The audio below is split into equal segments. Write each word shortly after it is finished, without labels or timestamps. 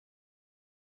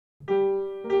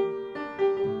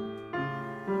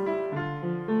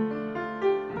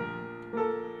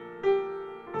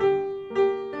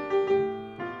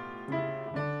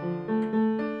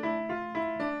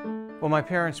my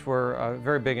parents were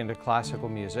very big into classical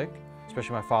music,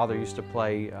 especially my father used to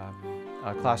play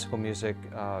classical music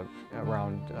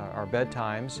around our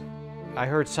bedtimes. I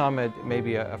heard some at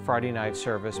maybe a Friday night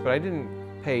service, but I didn't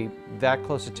pay that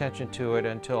close attention to it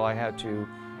until I had to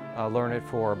learn it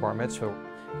for a bar mitzvah.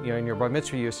 You know, in your bar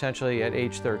mitzvah, you essentially at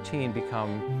age 13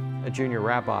 become a junior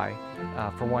rabbi,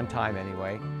 for one time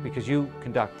anyway, because you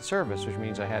conduct the service, which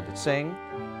means I had to sing.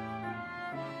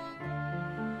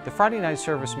 The Friday night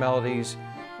service melodies,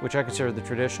 which I consider the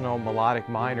traditional melodic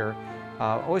minor,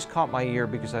 always caught my ear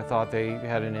because I thought they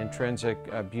had an intrinsic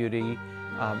beauty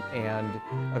and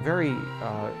a very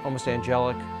almost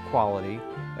angelic quality,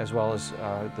 as well as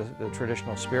the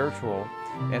traditional spiritual.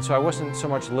 And so I wasn't so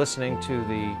much listening to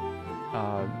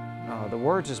the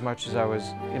words as much as I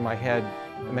was in my head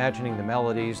imagining the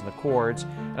melodies and the chords.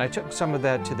 And I took some of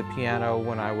that to the piano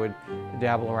when I would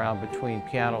dabble around between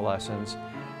piano lessons.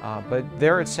 But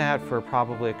there it sat for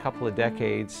probably a couple of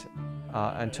decades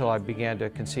until I began to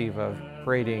conceive of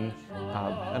creating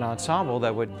an ensemble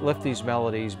that would lift these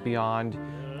melodies beyond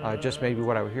just maybe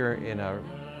what I would hear in a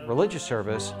religious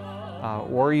service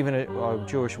or even a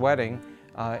Jewish wedding,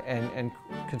 and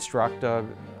construct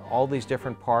all these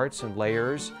different parts and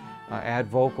layers, add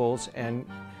vocals, and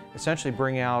essentially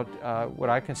bring out what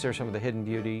I consider some of the hidden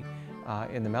beauty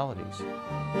in the melodies.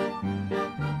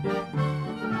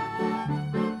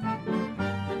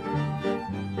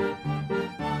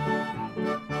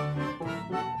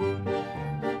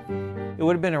 It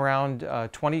would have been around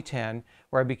 2010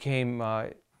 where I became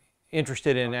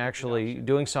interested in actually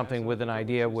doing something with an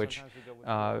idea which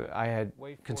I had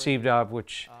conceived of,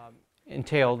 which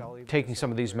entailed taking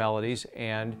some of these melodies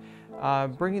and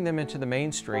bringing them into the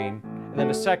mainstream. And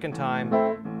then a second time,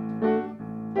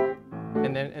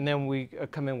 and then we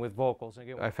come in with vocals.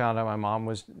 I found out my mom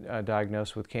was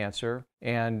diagnosed with cancer,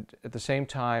 and at the same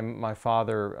time my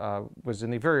father was in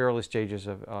the very early stages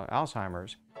of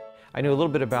Alzheimer's. I knew a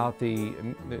little bit about the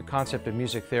concept of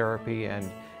music therapy and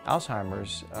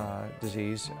Alzheimer's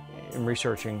disease in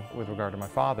researching with regard to my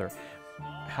father.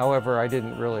 However, I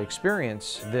didn't really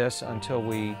experience this until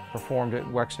we performed at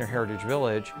Wexner Heritage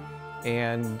Village,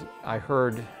 and I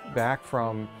heard back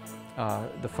from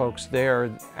the folks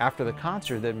there after the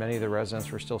concert that many of the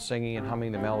residents were still singing and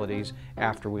humming the melodies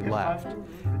after we left.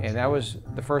 And that was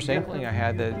the first inkling I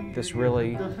had that this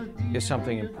really is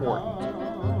something important.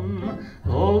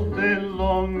 All day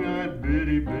long I'd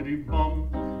biddy biddy bum,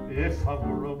 if I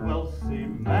were a wealthy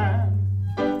man,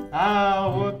 I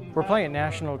wouldn't. We're playing at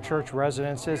National Church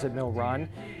Residences at Mill Run,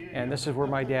 and this is where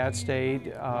my dad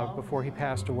stayed before he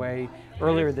passed away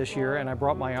earlier this year, and I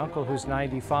brought my uncle, who's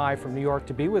 95, from New York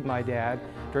to be with my dad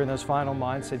during those final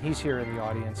months, and he's here in the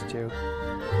audience too.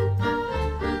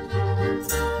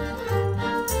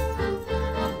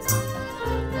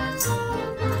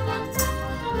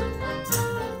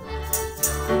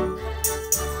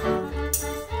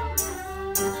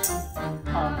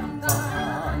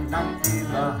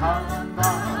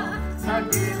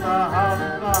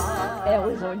 It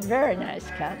was a very nice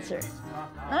concert.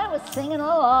 I was singing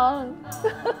along.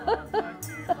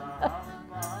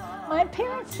 My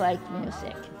parents liked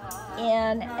music,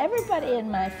 and everybody in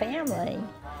my family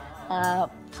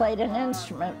played an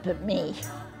instrument but me.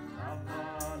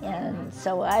 And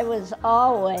so I was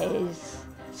always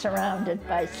surrounded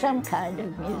by some kind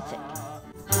of music.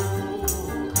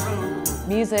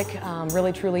 Music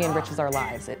really truly enriches our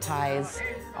lives. It ties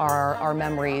our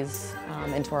memories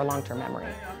into our long-term memory.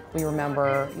 We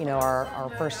remember, you know,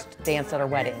 our first dance at our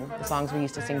wedding, the songs we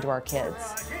used to sing to our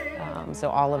kids. So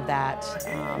all of that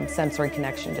sensory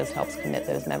connection just helps commit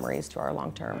those memories to our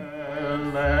long term.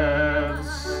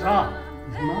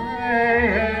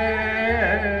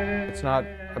 It's not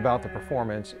about the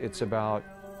performance, it's about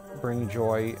bringing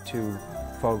joy to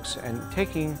folks and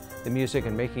taking the music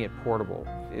and making it portable.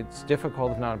 It's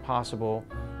difficult, if not impossible,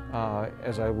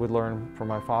 as I would learn from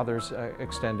my father's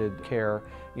extended care,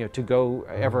 you know, to go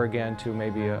ever again to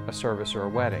maybe a service or a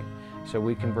wedding. So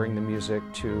we can bring the music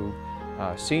to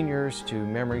seniors, to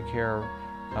memory care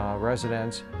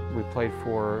residents. We played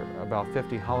for about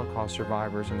 50 Holocaust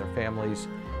survivors and their families.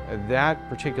 That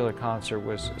particular concert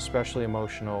was especially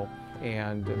emotional,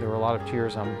 and there were a lot of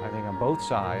tears, I think, on both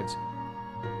sides.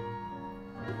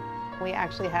 We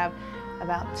actually have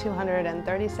about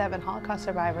 237 Holocaust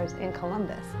survivors in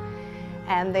Columbus.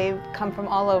 And they come from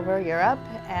all over Europe,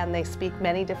 and they speak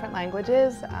many different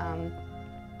languages,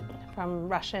 from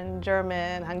Russian,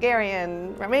 German,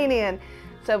 Hungarian, Romanian.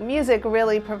 So music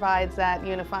really provides that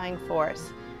unifying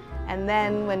force. And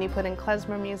then when you put in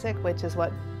klezmer music, which is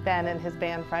what Ben and his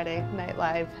band Friday Night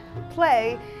Live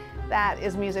play, that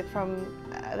is music from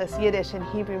this Yiddish and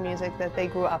Hebrew music that they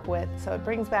grew up with. So it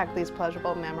brings back these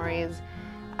pleasurable memories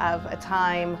of a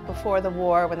time before the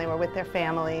war when they were with their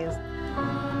families.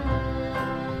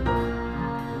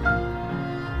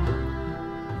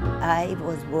 I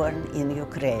was born in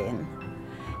Ukraine,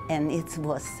 and it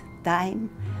was time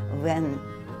when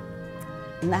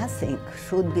nothing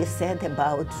should be said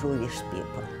about Jewish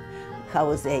people,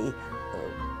 how they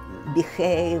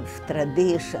behave,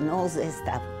 tradition, all this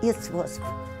stuff. It was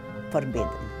forbidden.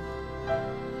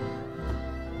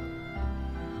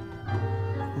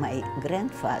 My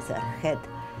grandfather had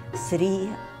 3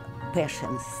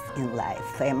 passions in life: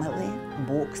 family,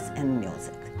 books, and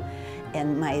music.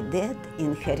 And my dad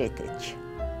inherited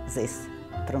this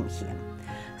from him.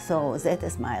 So that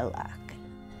is my luck.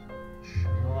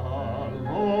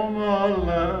 Shalom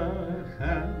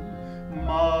Aleichem,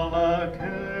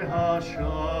 Malakei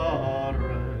Hasharet.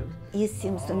 It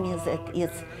seems to me that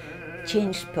it's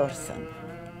changed person.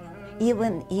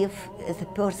 Even if the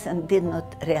person did not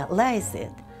realize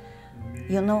it,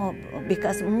 you know,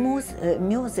 because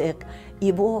music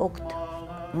evoked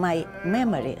my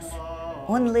memories,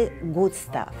 only good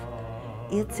stuff.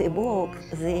 It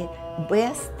evoked the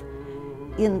best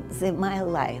in my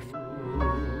life.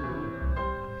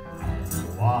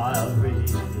 While we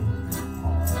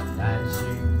are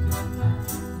dancing,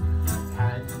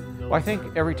 Well, I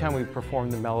think every time we perform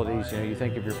the melodies, you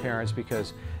think of your parents,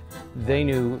 because they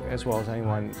knew as well as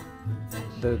anyone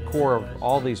the core of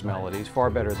all these melodies far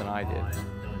better than I did.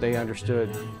 They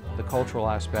understood the cultural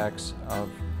aspects of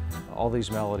all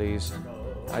these melodies.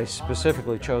 I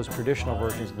specifically chose traditional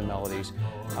versions of the melodies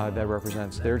that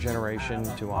represents their generation,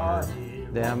 to honor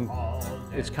them.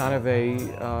 It's kind of a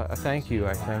thank you,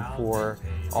 I think, for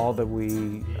all that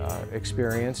we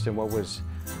experienced and what was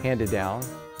handed down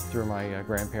through my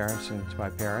grandparents and to my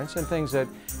parents, and things that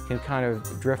can kind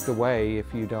of drift away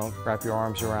if you don't wrap your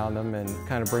arms around them and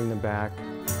kind of bring them back.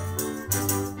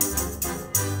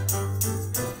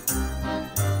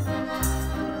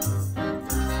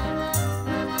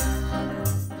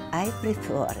 I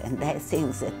prefer, and I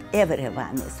think that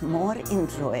everyone is more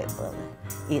enjoyable,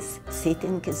 is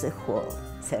sitting in the hall,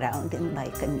 surrounded by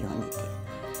community,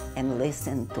 and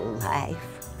listen to live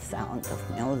sound of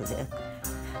music.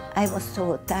 I was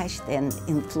so touched and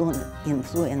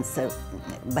influenced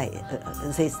by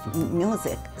this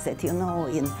music that, you know,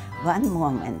 in one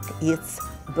moment it's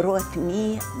brought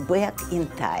me back in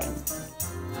time.